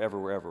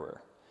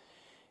everywhere.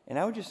 And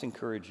I would just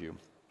encourage you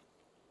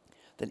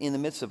that in the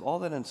midst of all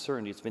that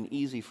uncertainty, it's been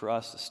easy for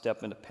us to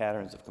step into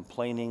patterns of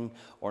complaining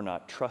or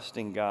not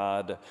trusting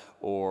God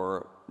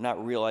or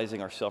not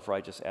realizing our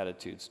self-righteous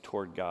attitudes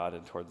toward God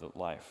and toward the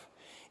life.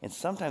 And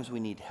sometimes we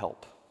need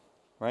help,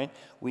 right?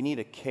 We need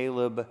a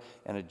Caleb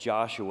and a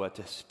Joshua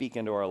to speak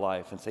into our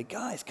life and say,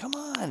 guys, come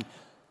on.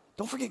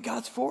 Don't forget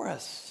God's for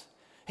us.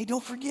 Hey,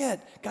 don't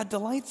forget, God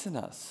delights in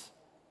us.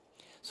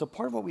 So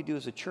part of what we do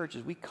as a church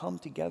is we come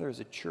together as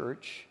a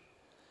church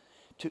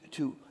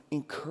to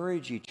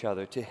encourage each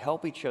other, to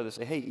help each other,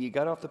 say, hey, you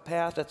got off the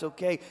path, that's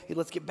okay. Hey,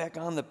 let's get back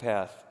on the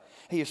path.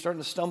 Hey, you're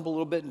starting to stumble a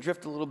little bit and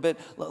drift a little bit.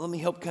 Let me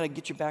help kind of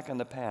get you back on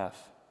the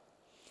path.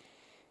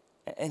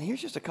 And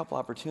here's just a couple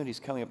opportunities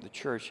coming up at the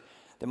church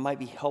that might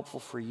be helpful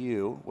for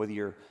you, whether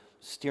you're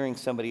steering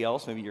somebody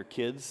else, maybe your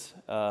kids,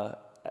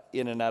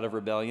 in and out of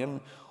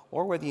rebellion,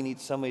 or whether you need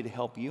somebody to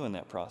help you in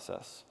that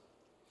process.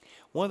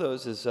 One of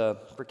those is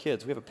for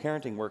kids. We have a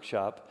parenting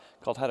workshop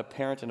called How to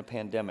Parent in a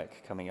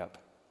Pandemic coming up.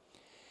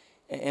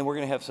 And we're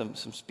going to have some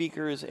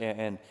speakers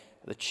and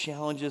the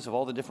challenges of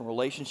all the different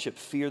relationship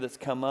fear that's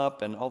come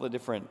up and all the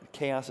different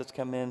chaos that's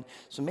come in.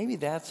 So maybe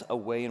that's a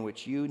way in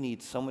which you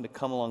need someone to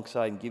come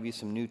alongside and give you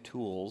some new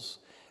tools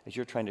as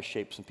you're trying to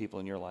shape some people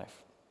in your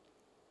life,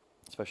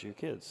 especially your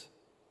kids.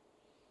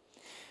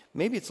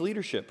 Maybe it's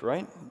leadership,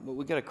 right?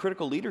 We've got a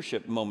critical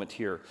leadership moment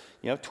here.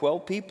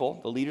 12 people,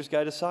 the leaders got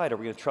to decide, are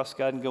we going to trust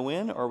God and go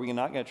in, or are we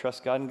not going to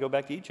trust God and go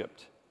back to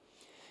Egypt?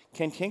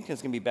 Ken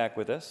Kinkton's going to be back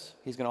with us.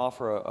 He's going to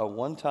offer a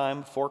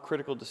one-time 4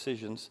 critical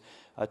decisions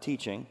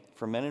teaching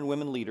for men and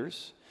women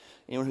leaders.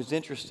 Anyone who's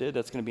interested,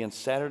 that's going to be on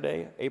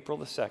Saturday, April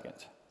the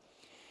 2nd.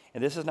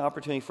 And this is an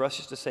opportunity for us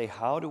just to say,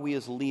 how do we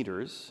as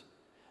leaders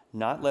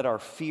not let our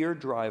fear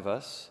drive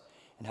us,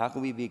 and how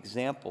can we be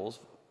examples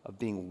of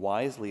being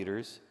wise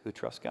leaders who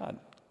trust God?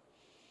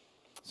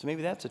 So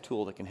maybe that's a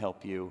tool that can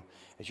help you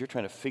as you're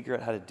trying to figure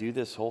out how to do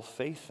this whole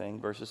faith thing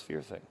versus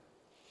fear thing.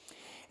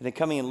 And then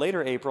coming in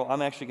later April,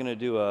 I'm actually going to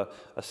do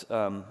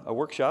a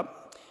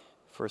workshop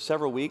for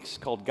several weeks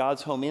called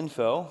God's Home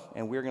Info,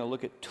 and we're going to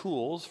look at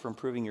tools for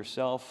improving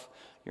yourself,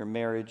 your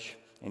marriage,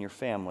 and your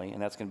family,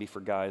 and that's going to be for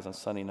guys on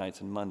Sunday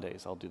nights and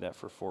Mondays. I'll do that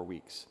for 4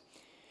 weeks.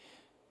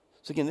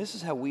 So again, this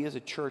is how we as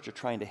a church are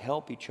trying to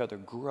help each other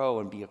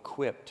grow and be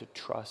equipped to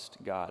trust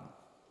God.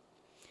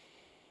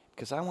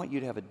 Because I want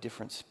you to have a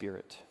different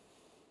spirit.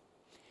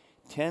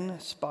 10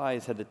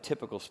 spies had the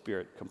typical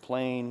spirit: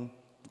 complain,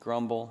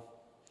 grumble.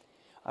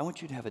 I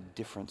want you to have a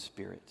different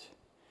spirit,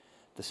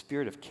 the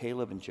spirit of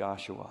Caleb and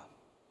Joshua.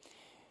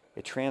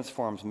 It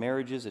transforms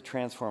marriages, it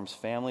transforms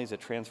families, it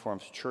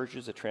transforms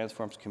churches, it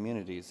transforms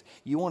communities.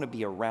 You want to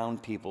be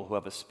around people who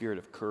have a spirit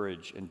of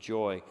courage and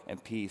joy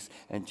and peace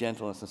and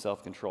gentleness and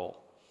self-control.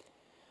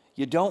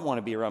 You don't want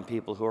to be around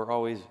people who are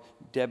always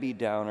Debbie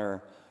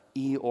Downer,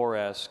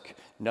 Eeyore-esque,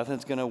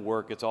 nothing's going to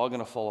work, it's all going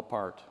to fall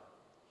apart.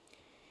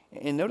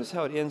 And notice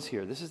how it ends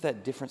here. This is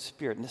that different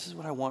spirit, and this is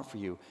what I want for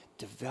you.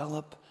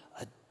 Develop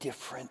a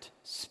different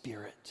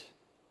spirit.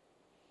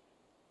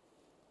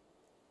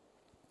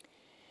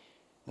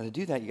 Now, to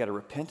do that, you got to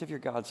repent of your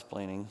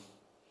Godsplaining, and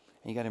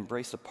you got to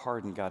embrace the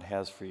pardon God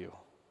has for you.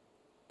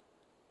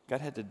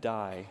 God had to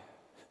die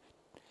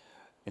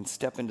and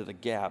step into the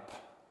gap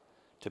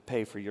to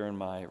pay for your and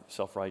my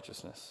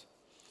self-righteousness.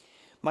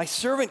 My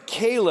servant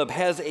Caleb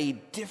has a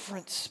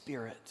different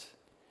spirit.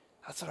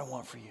 That's what I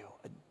want for you,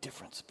 a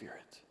different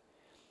spirit.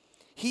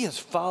 He has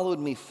followed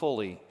me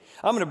fully.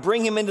 I'm going to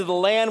bring him into the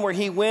land where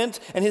he went,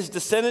 and his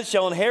descendants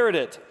shall inherit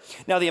it.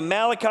 Now the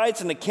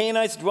Amalekites and the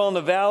Canaanites dwell in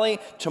the valley.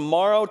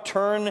 Tomorrow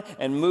turn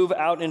and move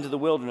out into the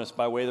wilderness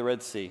by way of the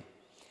Red Sea.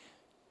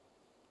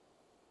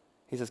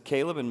 He says,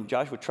 Caleb and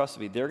Joshua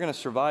trusted me. They're going to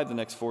survive the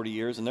next 40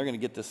 years, and they're going to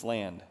get this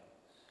land.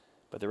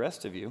 But the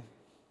rest of you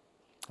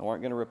who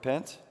aren't going to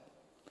repent,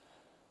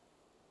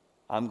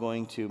 I'm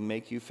going to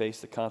make you face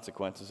the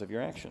consequences of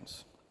your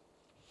actions.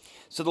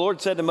 So the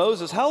Lord said to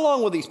Moses, how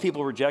long will these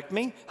people reject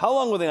me? How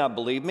long will they not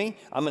believe me?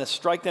 I'm going to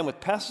strike them with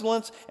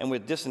pestilence and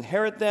with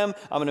disinherit them.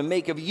 I'm going to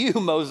make of you,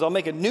 Moses, I'll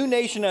make a new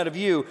nation out of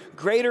you,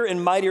 greater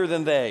and mightier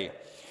than they.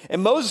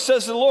 And Moses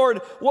says to the Lord,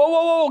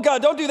 whoa,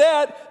 God, don't do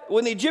that.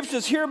 When the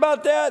Egyptians hear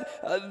about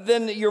that,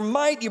 then your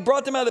might, you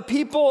brought them out of the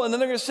people, and then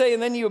they're going to say,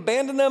 and then you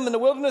abandoned them in the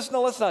wilderness.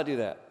 No, let's not do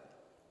that.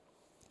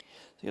 So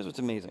here's what's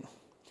amazing.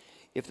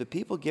 If the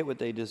people get what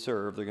they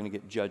deserve, they're going to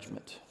get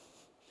judgment.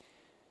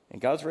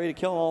 And God's ready to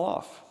kill them all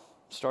off.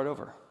 Start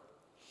over.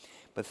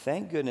 But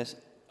thank goodness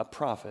a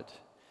prophet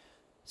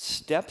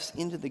steps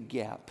into the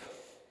gap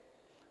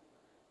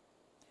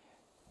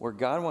where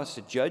God wants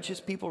to judge his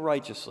people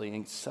righteously,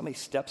 and somebody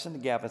steps in the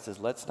gap and says,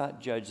 let's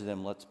not judge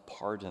them, let's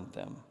pardon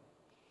them.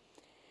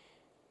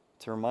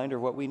 It's a reminder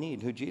of what we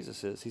need, who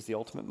Jesus is. He's the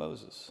ultimate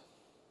Moses.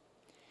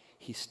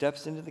 He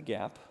steps into the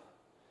gap,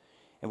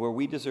 and where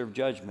we deserve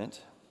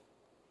judgment,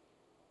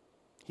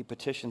 he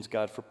petitions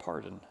God for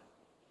pardon.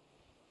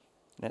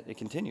 And it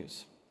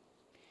continues.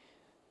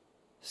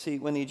 See,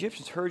 when the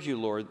Egyptians heard you,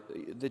 Lord,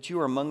 that you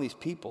are among these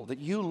people, that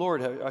you,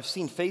 Lord, have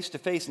seen face to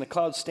face and the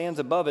cloud stands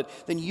above it,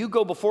 then you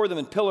go before them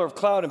in pillar of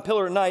cloud and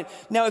pillar of night.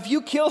 Now, if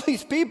you kill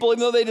these people,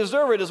 even though they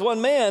deserve it as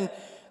one man,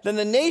 then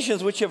the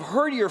nations which have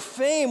heard your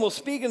fame will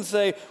speak and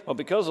say, well,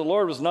 because the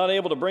Lord was not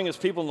able to bring his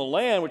people in the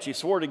land which he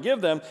swore to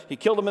give them, he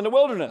killed them in the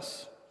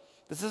wilderness.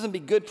 This doesn't be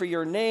good for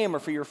your name or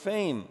for your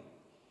fame.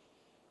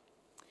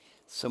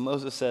 So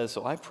Moses says,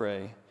 so I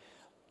pray,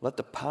 let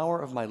the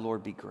power of my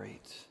Lord be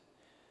great,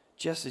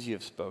 just as you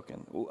have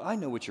spoken. Well, I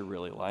know what you're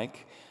really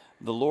like.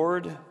 The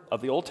Lord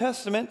of the Old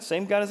Testament,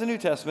 same God as the New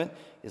Testament,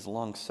 is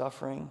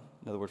long-suffering,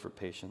 another word for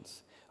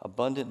patience,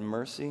 abundant in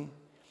mercy,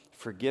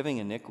 forgiving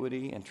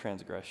iniquity and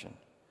transgression.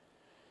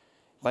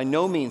 By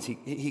no means,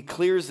 he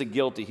clears the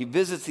guilty. He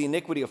visits the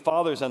iniquity of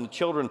fathers on the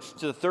children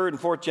to the third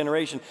and fourth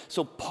generation.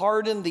 So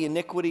pardon the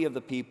iniquity of the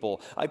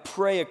people. I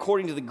pray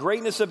according to the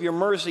greatness of your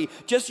mercy,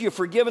 just as you've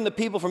forgiven the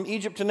people from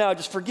Egypt to now,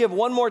 just forgive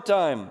one more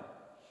time.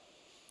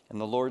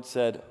 And the Lord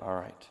said, all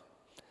right,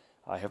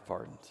 I have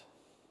pardoned.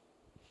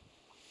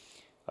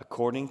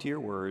 According to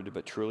your word,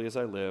 but truly as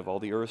I live, all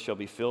the earth shall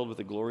be filled with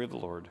the glory of the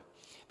Lord,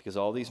 because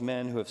all these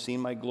men who have seen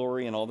my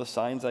glory and all the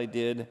signs I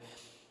did,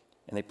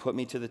 and they put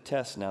me to the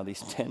test now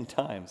these 10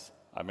 times.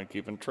 I've been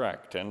keeping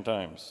track, 10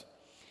 times.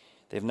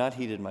 They have not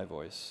heeded my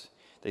voice.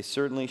 They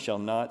certainly shall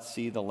not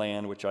see the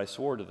land which I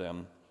swore to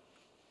them.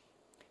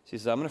 So he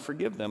says, I'm going to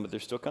forgive them, but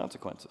there's still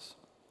consequences.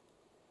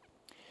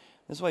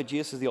 This is why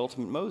Jesus is the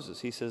ultimate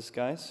Moses. He says,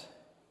 guys,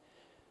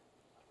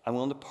 I'm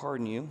willing to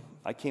pardon you.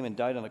 I came and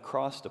died on the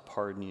cross to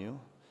pardon you.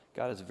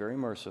 God is very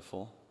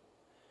merciful.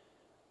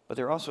 But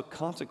there are also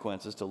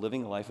consequences to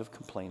living a life of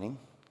complaining.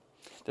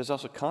 There's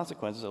also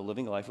consequences of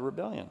living a life of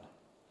rebellion.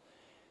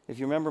 If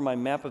you remember my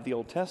map of the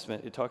Old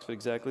Testament, it talks about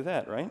exactly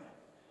that, right?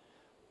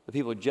 The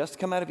people had just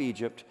come out of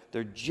Egypt.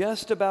 They're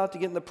just about to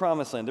get in the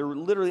promised land. They're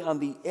literally on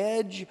the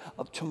edge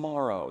of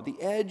tomorrow, the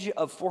edge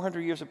of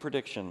 400 years of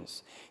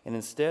predictions. And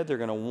instead, they're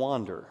going to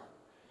wander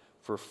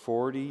for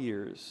 40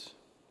 years.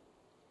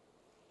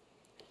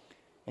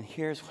 And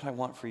here's what I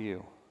want for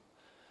you.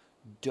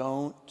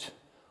 Don't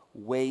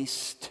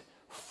waste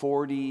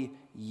 40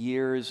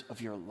 years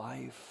of your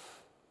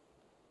life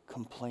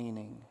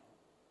complaining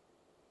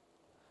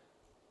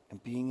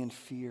and being in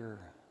fear.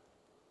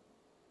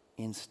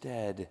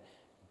 Instead,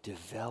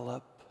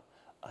 develop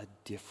a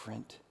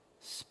different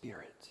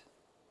spirit.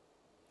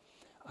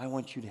 I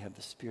want you to have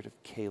the spirit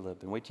of Caleb.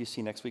 And wait till you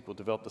see next week, we'll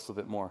develop this a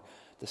little bit more.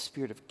 The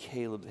spirit of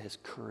Caleb that has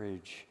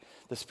courage.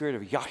 The spirit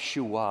of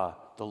Yahshua,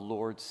 the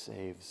Lord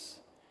saves.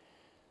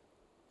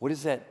 What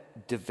does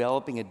that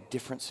developing a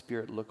different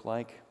spirit look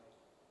like?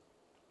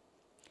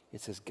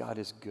 It says, God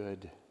is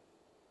good.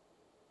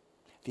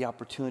 The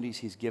opportunities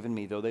he's given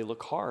me, though they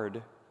look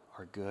hard,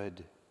 are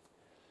good.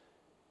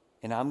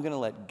 And I'm going to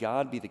let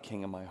God be the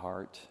king of my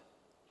heart.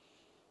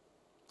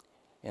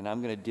 And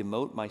I'm going to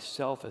demote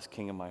myself as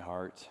king of my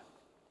heart.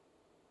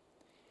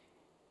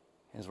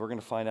 As we're going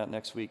to find out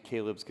next week,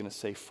 Caleb's going to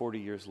say 40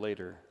 years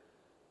later,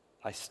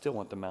 I still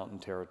want the mountain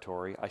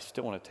territory. I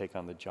still want to take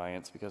on the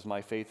giants because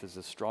my faith is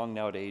as strong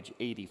now at age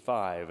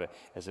 85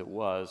 as it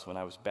was when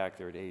I was back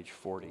there at age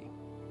 40.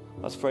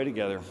 Let's pray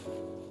together.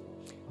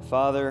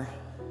 Father,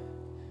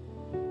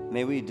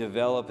 may we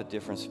develop a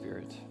different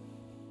spirit.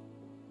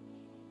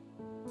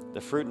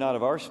 The fruit not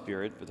of our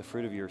spirit, but the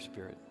fruit of your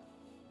spirit.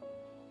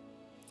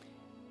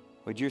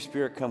 Would your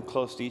spirit come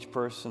close to each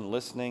person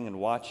listening and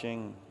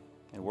watching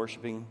and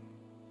worshiping?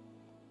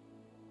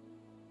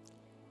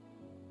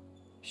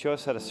 Show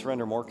us how to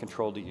surrender more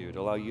control to you, to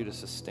allow you to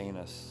sustain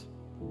us.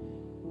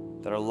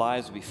 That our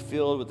lives will be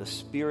filled with the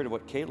spirit of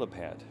what Caleb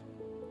had.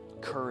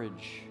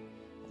 Courage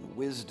and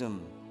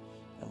wisdom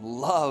and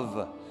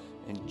love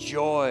and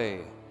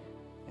joy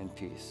and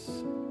peace.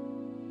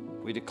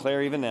 We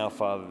declare even now,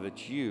 Father,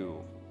 that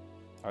you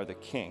are the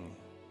King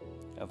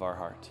of our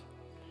heart.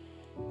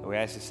 And we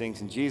ask these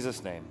things in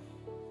Jesus' name.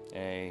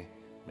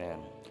 Amen.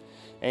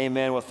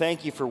 Amen. Well,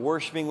 thank you for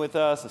worshiping with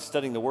us and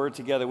studying the Word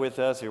together with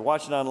us. If you're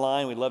watching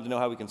online, we'd love to know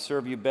how we can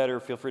serve you better.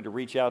 Feel free to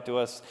reach out to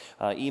us,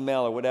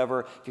 email or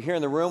whatever. If you're here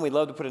in the room, we'd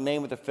love to put a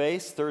name with a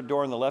face. Third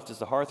door on the left is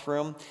the hearth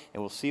room.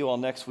 And we'll see you all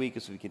next week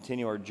as we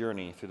continue our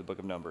journey through the book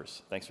of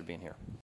Numbers. Thanks for being here.